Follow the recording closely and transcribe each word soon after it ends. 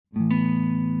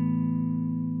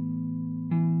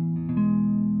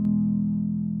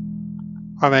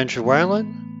I'm Andrew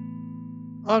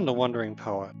Whalen. I'm the Wandering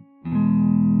Poet.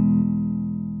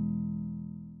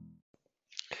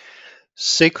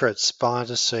 Secrets by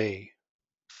the Sea.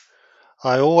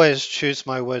 I always choose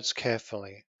my words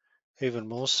carefully, even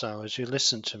more so as you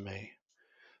listen to me.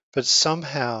 But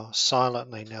somehow,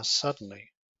 silently, now suddenly,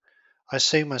 I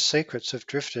see my secrets have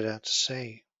drifted out to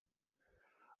sea.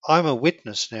 I'm a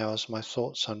witness now as my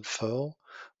thoughts unfurl,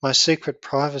 my secret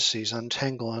privacies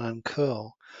untangle and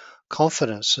uncurl.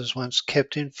 Confidences once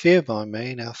kept in fear by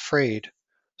me, now freed,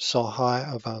 so high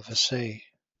above the sea.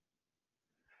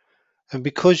 And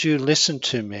because you listen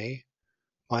to me,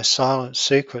 my silent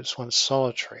secrets, once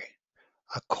solitary,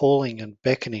 are calling and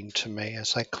beckoning to me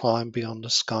as I climb beyond the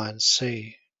sky and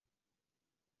sea.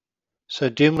 So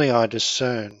dimly I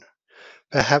discern,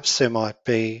 perhaps there might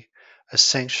be a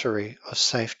sanctuary of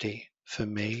safety for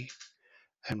me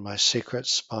and my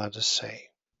secrets by the sea.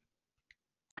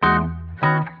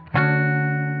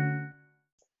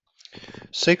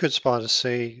 Secrets by the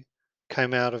Sea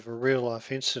came out of a real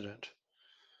life incident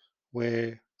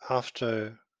where,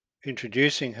 after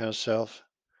introducing herself,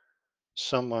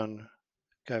 someone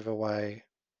gave away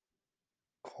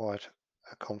quite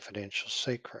a confidential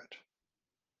secret.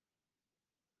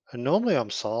 And normally I'm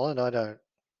silent, I don't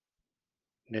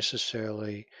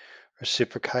necessarily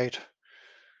reciprocate.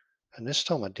 And this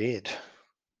time I did.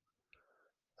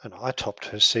 And I topped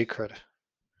her secret.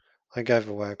 I gave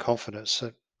away a confidence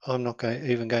that I'm not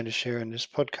even going to share in this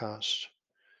podcast.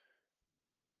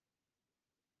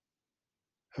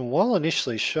 And while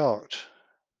initially shocked,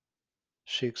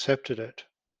 she accepted it.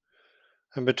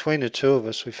 And between the two of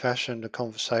us, we fashioned a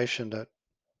conversation that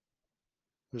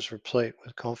was replete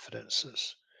with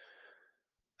confidences.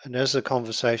 And as the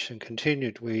conversation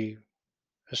continued, we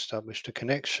established a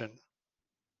connection.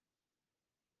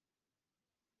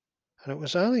 And it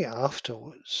was only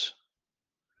afterwards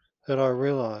that I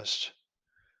realized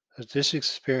that this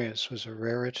experience was a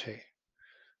rarity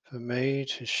for me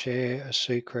to share a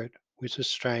secret with a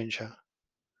stranger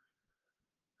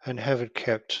and have it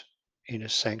kept in a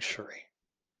sanctuary,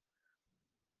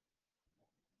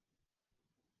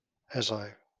 as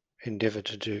I endeavour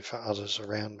to do for others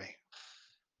around me.